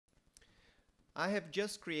I have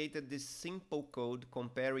just created this simple code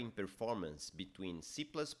comparing performance between C++,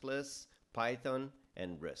 Python,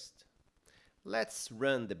 and Rust. Let's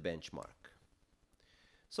run the benchmark.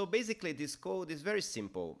 So basically this code is very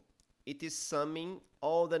simple. It is summing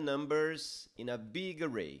all the numbers in a big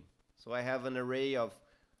array. So I have an array of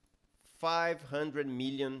 500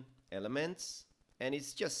 million elements, and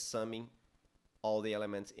it's just summing all the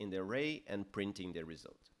elements in the array and printing the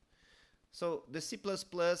result. So the C++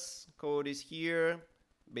 code is here.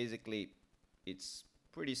 Basically, it's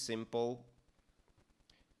pretty simple,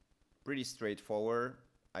 pretty straightforward.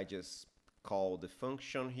 I just call the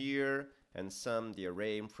function here and sum the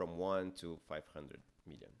array from 1 to 500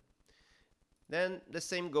 million. Then the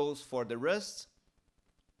same goes for the Rust.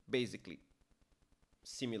 Basically,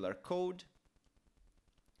 similar code.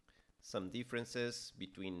 Some differences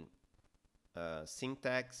between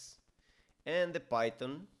syntax and the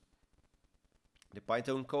Python. The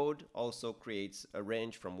Python code also creates a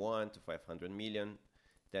range from 1 to 500 million,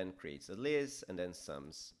 then creates a list, and then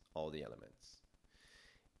sums all the elements.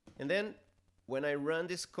 And then when I run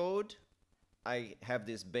this code, I have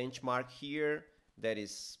this benchmark here that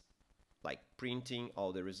is like printing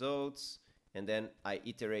all the results, and then I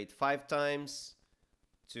iterate 5 times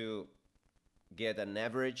to get an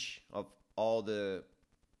average of all the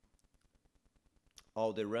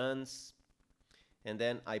runs, and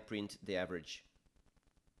then I print the average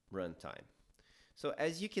run time. So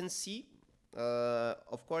as you can see,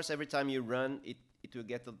 of course, every time you run it will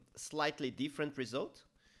get a slightly different result,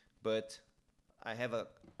 but I have a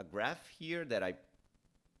graph here that I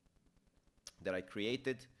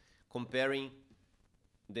created comparing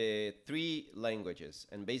the 3 languages,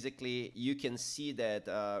 and basically you can see that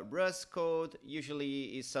Rust code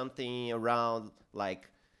usually is something around like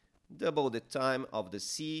double the time of the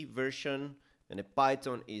C version, and the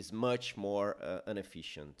Python is much more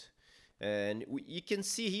inefficient. And you can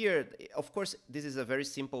see here, of course, this is a very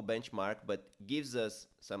simple benchmark, but gives us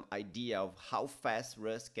some idea of how fast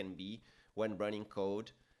Rust can be when running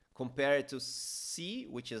code compared to C,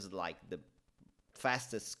 which is like the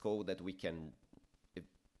fastest code that we can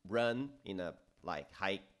run in a like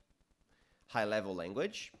high level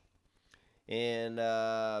language. And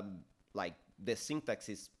like the syntax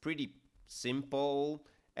is pretty simple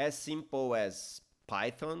as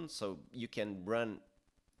Python, so you can run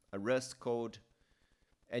a Rust code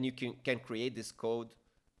and you can create this code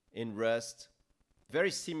in Rust very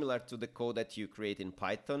similar to the code that you create in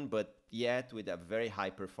Python, but yet with a very high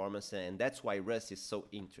performance, and that's why Rust is so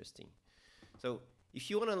interesting. So if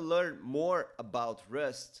you want to learn more about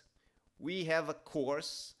Rust, we have a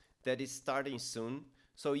course that is starting soon,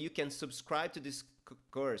 so you can subscribe to this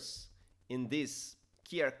course in this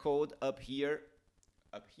QR code up here.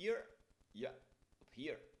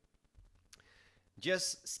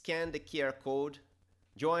 Just scan the QR code,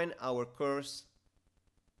 join our course,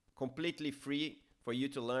 completely free for you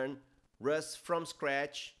to learn Rust from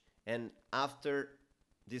scratch, and after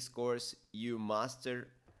this course you master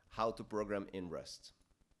how to program in Rust.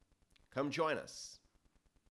 Come join us.